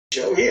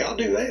Oh, yeah, I'll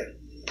do that.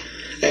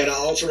 And I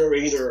offered her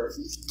either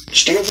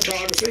still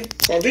photography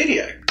or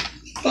video.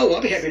 Oh,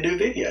 I'll be happy to do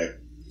video.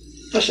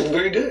 I said,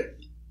 very good.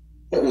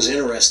 What was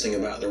interesting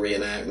about the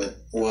reenactment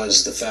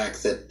was the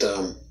fact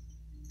that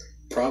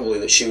probably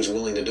that she was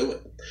willing to do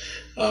it.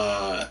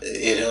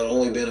 It had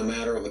only been a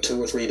matter of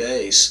 2 or 3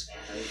 days,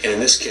 and in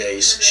this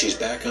case, she's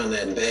back on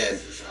that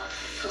bed.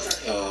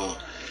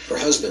 Her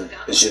husband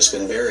has just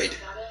been buried,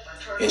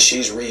 and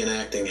she's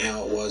reenacting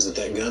how it was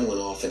that gun went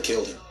off and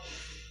killed him.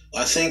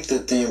 I think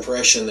that the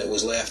impression that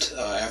was left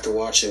after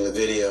watching the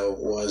video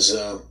was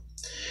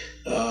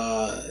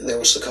there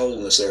was a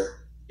coldness there.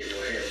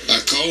 A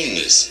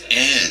coldness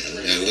and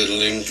a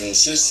little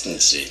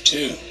inconsistency,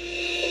 too.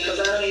 Because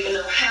I don't even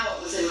know how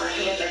it was in my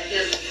hand.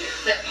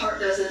 That part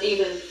doesn't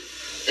even,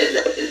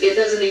 it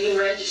doesn't even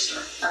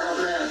register. I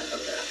don't know.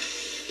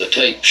 The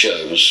tape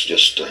shows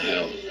just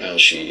how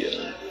she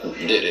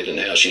did it and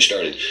how she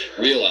started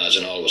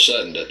realizing all of a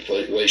sudden that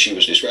the way she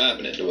was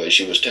describing it, the way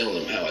she was telling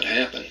them how it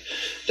happened,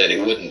 that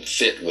it wouldn't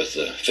fit with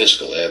the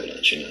physical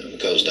evidence,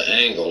 because the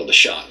angle of the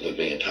shot would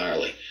be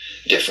entirely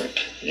different.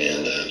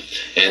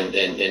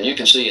 And you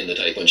can see in the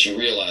tape when she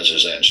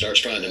realizes that and starts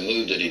trying to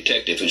move the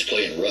detective who's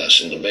playing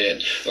Russ in the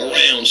bed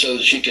around so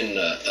that she can,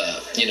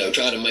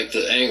 try to make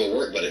the angle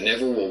work, but it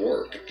never will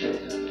work.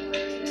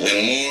 The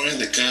more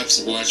the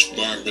cops watched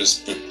Barbara's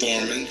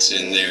performance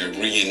in their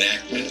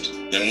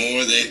reenactment, the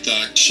more they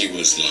thought she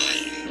was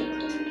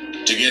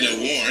lying. To get a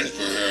warrant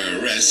for her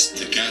arrest,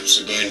 the cops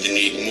are going to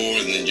need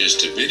more than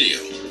just a video.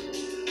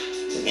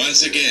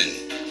 Once again,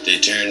 they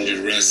turned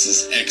to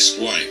Russ's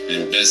ex-wife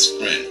and best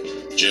friend,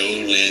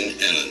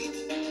 JoLynn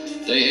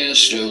Ellen. They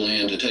asked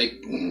JoLynn to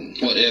take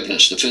what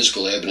evidence, the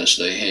physical evidence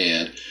they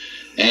had,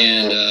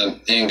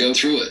 and go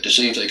through it to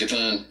see if they could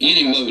find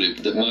any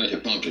motive that might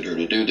have prompted her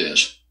to do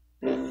this.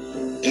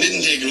 It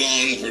didn't take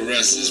long for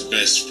Russ's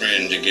best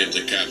friend to give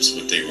the cops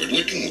what they were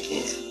looking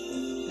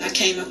for. I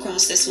came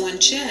across this one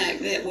check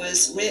that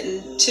was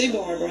written to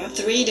Barbara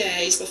 3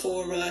 days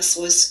before Russ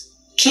was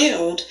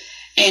killed,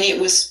 and it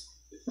was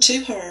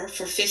to her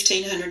for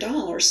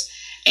 $1,500,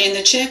 and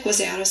the check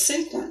was out of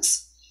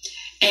sequence,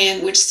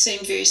 and which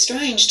seemed very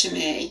strange to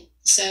me.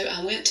 So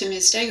I went to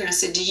Ms. Steger and I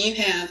said, do you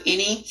have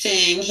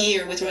anything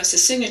here with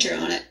Russ's signature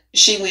on it?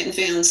 She went and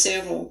found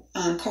several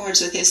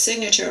cards with his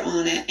signature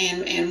on it,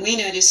 and we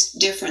noticed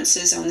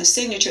differences on the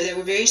signature. They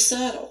were very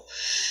subtle,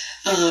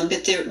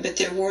 but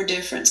there were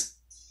differences.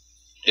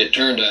 It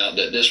turned out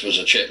that this was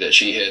a check that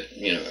she had,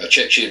 a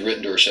check she had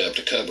written to herself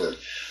to cover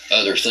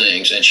other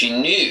things, and she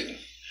knew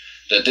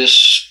that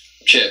this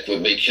check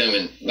would be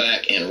coming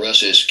back in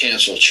Russ's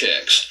canceled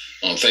checks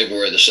on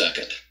February the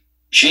 2nd.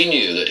 She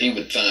knew that he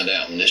would find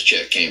out when this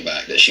check came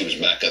back that she was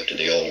back up to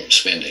the old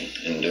spending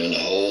and doing the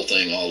whole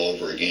thing all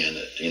over again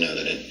that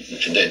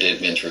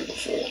they'd been through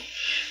before.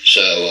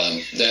 So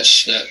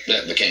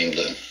that became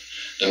the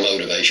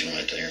motivation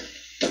right there.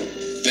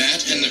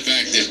 That and the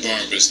fact that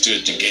Barbara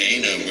stood to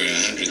gain over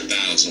 $100,000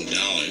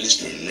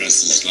 from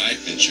Russ's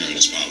life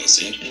insurance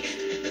policy.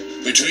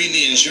 Between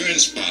the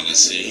insurance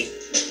policy,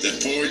 the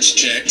forged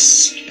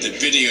checks, the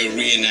video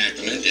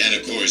reenactment, and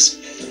of course,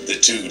 the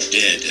 2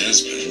 dead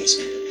husbands,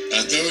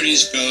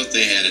 authorities felt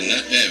they had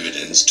enough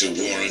evidence to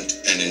warrant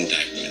an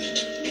indictment.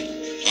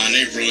 On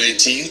April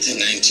 18th,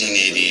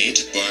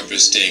 1988, Barbara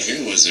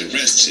Steger was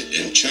arrested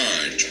and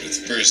charged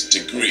with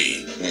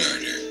first-degree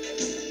murder.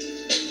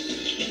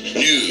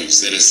 News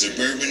that a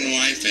suburban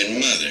wife and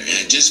mother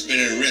had just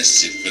been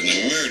arrested for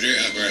the murder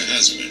of her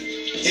husband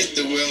hit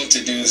the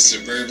well-to-do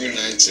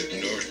suburbanites of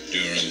North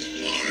Durham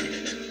hard.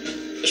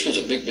 This was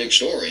a big, big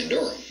story in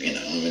Durham,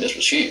 this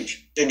was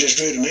huge. It just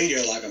drew the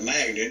media like a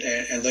magnet,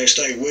 and they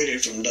stayed with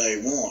it from day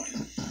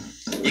one.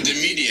 With the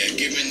media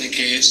giving the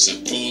case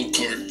a full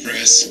court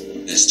press,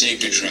 the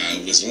Steger trial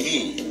was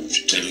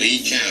moved to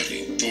Lee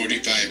County,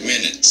 45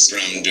 minutes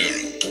from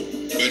Durham.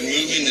 But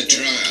moving the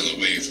trial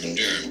away from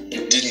Durham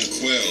didn't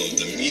quell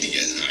the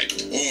media hype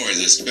or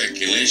the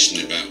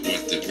speculation about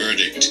what the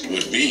verdict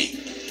would be.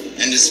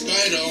 And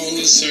despite all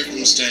the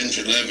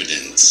circumstantial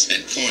evidence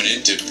that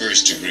pointed to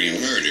first-degree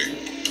murder,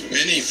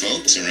 many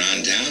folks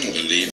around town believed